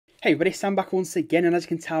Hey everybody, Sam back once again, and as you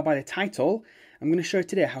can tell by the title, I'm going to show you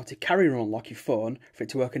today how to carry or unlock your phone for it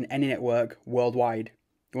to work on any network worldwide.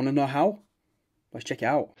 You want to know how? Let's check it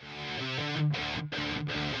out.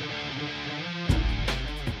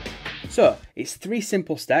 So, it's 3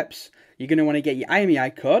 simple steps. You're going to want to get your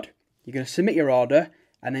IMEI code, you're going to submit your order,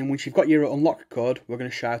 and then once you've got your unlock code, we're going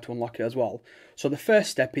to show you how to unlock it as well. So the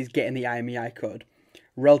first step is getting the IMEI code.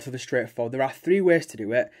 Relatively straightforward. There are 3 ways to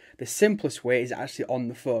do it. The simplest way is actually on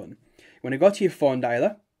the phone. You want to go to your phone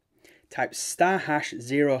dialer, type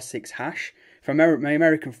 *#06#. For my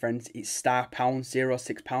American friends, it's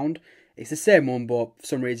 *#06#. It's the same one, but for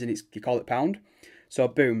some reason you call it pound. So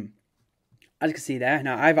boom. As you can see there,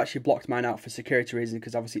 now I've actually blocked mine out for security reasons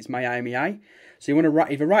because obviously it's my IMEI. So you want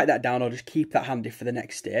to either write that down or just keep that handy for the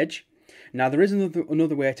next stage. Now there is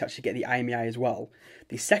another way to actually get the IMEI as well.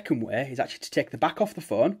 The second way is actually to take the back off the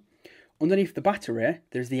phone. Underneath the battery,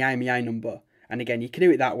 there's the IMEI number. And again, you can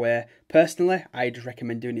do it that way. Personally, I just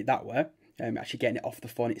recommend doing it that way. Actually getting it off the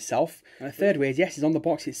phone itself. And the third way is, yes, it's on the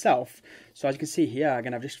box itself. So as you can see here,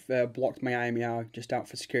 again, I've just blocked my IMEI just out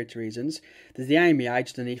for security reasons. There's the IMEI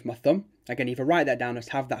just underneath my thumb. Again, either write that down or just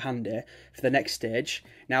have that handy for the next stage.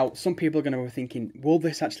 Now, some people are going to be thinking, will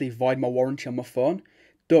this actually void my warranty on my phone?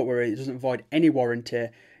 Don't worry, it doesn't void any warranty.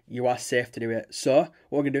 You are safe to do it. So, what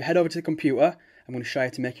we're going to do, head over to the computer. I'm going to show you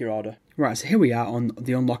how to make your order. Right, so here we are on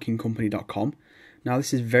TheUnlockingCompany.com. Now,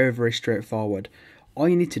 this is very, very straightforward. All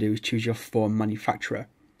you need to do is choose your phone manufacturer.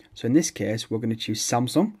 So in this case, we're going to choose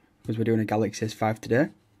Samsung, because we're doing a Galaxy S5 today.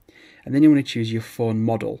 And then you want to choose your phone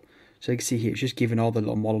model. So you can see here, it's just giving all the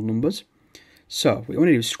little model numbers. So what you want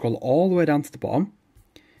to do is scroll all the way down to the bottom.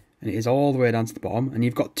 And it is all the way down to the bottom. And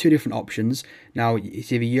you've got 2 different options. Now,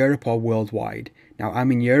 it's either Europe or worldwide. Now,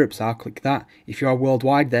 I'm in Europe, so I'll click that. If you are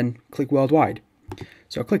worldwide, then click worldwide.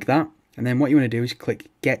 So I'll click that. And then what you want to do is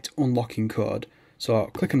click Get Unlocking Code. So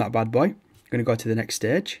click on that bad boy. Going to go to the next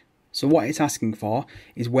stage. So what it's asking for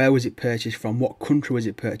is where was it purchased from, what country was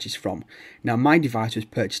it purchased from. Now my device was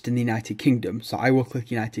purchased in the United Kingdom, so I will click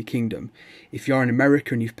United Kingdom. If you're in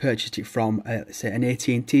America and you've purchased it from say an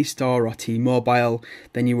AT&T store or T-Mobile,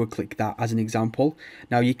 then you would click that as an example.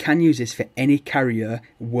 Now you can use this for any carrier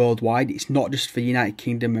worldwide. It's not just for United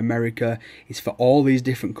Kingdom, America, it's for all these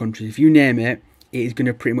different countries. If you name it, it is going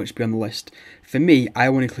to pretty much be on the list. For me, I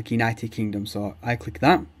want to click United Kingdom, so I click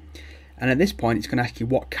that. And at this point, it's going to ask you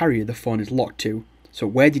what carrier the phone is locked to. So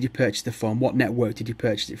where did you purchase the phone? What network did you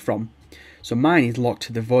purchase it from? So mine is locked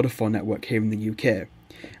to the Vodafone network here in the UK.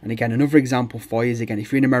 And again, another example for you is, again,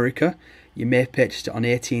 if you're in America, you may have purchased it on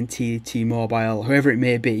AT&T, T-Mobile, whoever it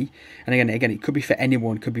may be. And again, it could be for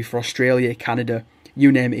anyone. It could be for Australia, Canada,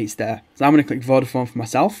 you name it, it's there. So I'm going to click Vodafone for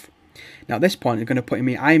myself. Now at this point, I'm going to put in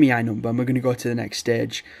my IMEI number and we're going to go to the next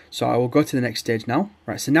stage. So I will go to the next stage now.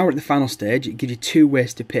 Right, so now we're at the final stage. It gives you 2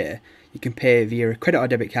 ways to pay. You can pay via a credit or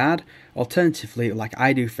debit card. Alternatively, like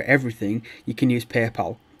I do for everything, you can use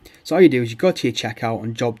PayPal. So all you do is you go to your checkout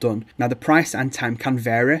and job done. Now the price and time can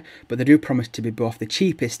vary, but they do promise to be both the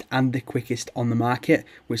cheapest and the quickest on the market,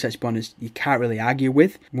 which, let's be honest, you can't really argue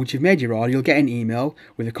with. Once you've made your order, you'll get an email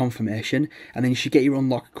with a confirmation, and then you should get your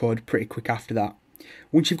unlock code pretty quick after that.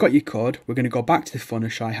 Once you've got your code, we're going to go back to the phone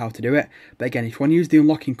and show you how to do it. But again, if you want to use the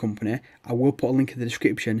Unlocking Company, I will put a link in the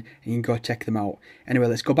description and you can go check them out. Anyway,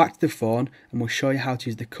 let's go back to the phone and we'll show you how to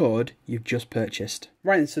use the code you've just purchased.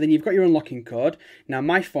 Right, so then you've got your unlocking code. Now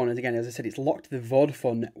my phone is, again, as I said, it's locked to the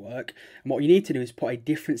Vodafone network. And what you need to do is put a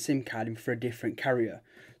different SIM card in for a different carrier.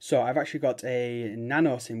 So I've actually got a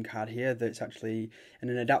nano SIM card here that's actually in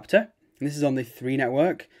an adapter. And this is on the 3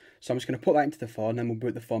 network. So I'm just going to put that into the phone and then we'll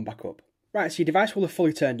boot the phone back up. Right, so your device will have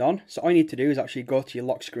fully turned on, so all you need to do is actually go to your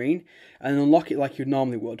lock screen and unlock it like you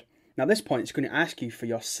normally would. Now at this point, it's going to ask you for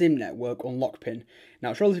your SIM network unlock pin.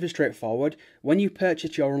 Now it's relatively straightforward. When you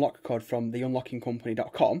purchase your unlock code from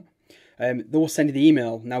TheUnlockingCompany.com, they will send you the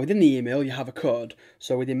email. Now within the email, you have a code.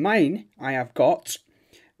 So within mine, I have got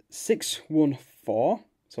 614,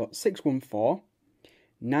 so 614-92849.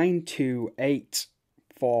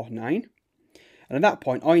 And at that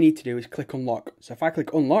point, all you need to do is click unlock. So if I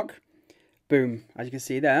click unlock, boom, as you can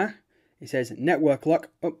see there, it says network lock.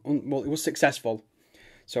 Oh, well, it was successful.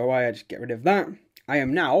 So I just get rid of that. I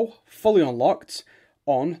am now fully unlocked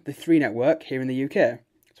on the 3 network here in the UK.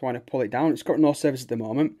 So I'm going to pull it down. It's got no service at the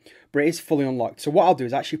moment, but it is fully unlocked. So what I'll do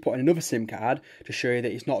is actually put in another SIM card to show you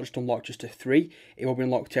that it's not just unlocked just to 3. It will be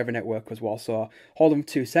unlocked to every network as well. So hold on for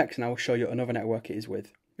 2 seconds and I will show you another network it is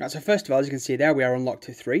with. Right, so first of all, as you can see there, we are unlocked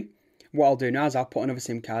to 3. What I'll do now is I'll put another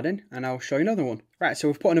SIM card in and I'll show you another one. Right, so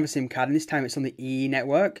we've put another SIM card in. This time it's on the EE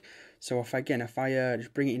network. So if I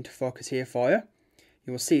just bring it into focus here for you,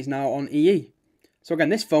 you will see it's now on EE. So again,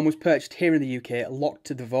 this phone was purchased here in the UK, locked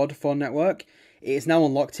to the Vodafone network. It is now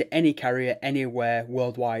unlocked to any carrier anywhere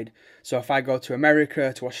worldwide. So if I go to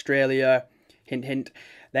America, to Australia, hint hint,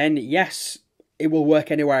 then yes, it will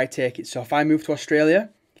work anywhere I take it. So if I move to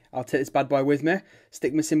Australia, I'll take this bad boy with me,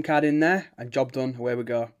 stick my SIM card in there, and job done, away we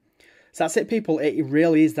go. So that's it, people. It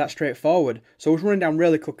really is that straightforward. So we're running down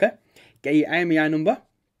really quickly. Get your IMEI number.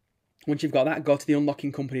 Once you've got that, go to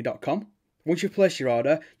TheUnlockingCompany.com. Once you've placed your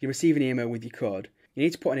order, you receive an email with your code. You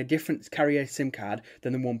need to put in a different carrier SIM card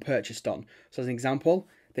than the one purchased on. So as an example,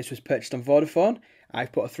 this was purchased on Vodafone.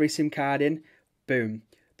 I've put a 3 SIM card in. Boom.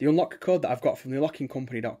 The unlock code that I've got from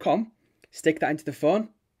TheUnlockingCompany.com, stick that into the phone.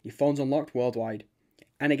 Your phone's unlocked worldwide.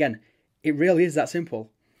 And again, it really is that simple.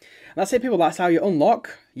 And that's it, people. That's how you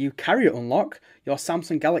unlock, you carrier unlock your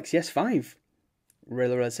Samsung Galaxy S5.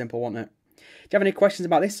 Really, really simple, wasn't it? If you have any questions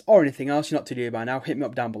about this or anything else you're not to do by now, hit me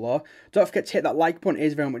up down below. Don't forget to hit that like button, it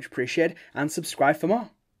is very much appreciated, and subscribe for more.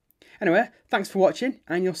 Anyway, thanks for watching,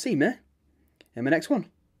 and you'll see me in my next one.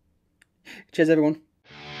 Cheers, everyone.